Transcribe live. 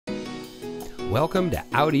Welcome to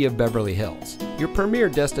Audi of Beverly Hills, your premier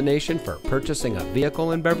destination for purchasing a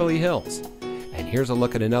vehicle in Beverly Hills. And here's a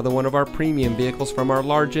look at another one of our premium vehicles from our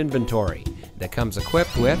large inventory that comes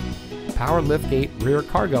equipped with power liftgate rear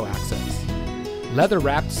cargo access,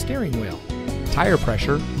 leather-wrapped steering wheel, tire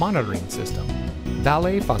pressure monitoring system,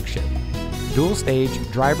 valet function,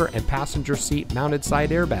 dual-stage driver and passenger seat mounted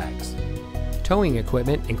side airbags, towing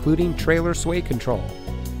equipment including trailer sway control,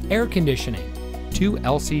 air conditioning, 2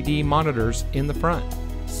 LCD monitors in the front,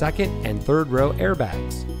 second and third row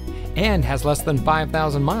airbags, and has less than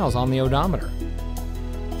 5,000 miles on the odometer.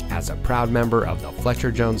 As a proud member of the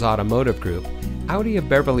Fletcher Jones Automotive Group, Audi of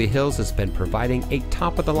Beverly Hills has been providing a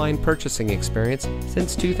top-of-the-line purchasing experience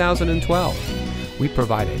since 2012. We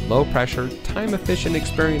provide a low-pressure, time-efficient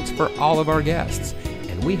experience for all of our guests,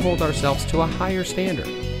 and we hold ourselves to a higher standard.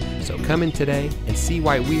 So come in today and see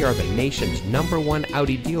why we are the nation's #1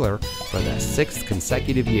 Audi dealer for the 6th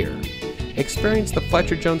consecutive year. Experience the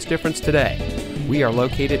Fletcher Jones difference today. We are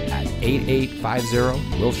located at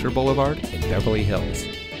 8850 Wilshire Boulevard in Beverly Hills.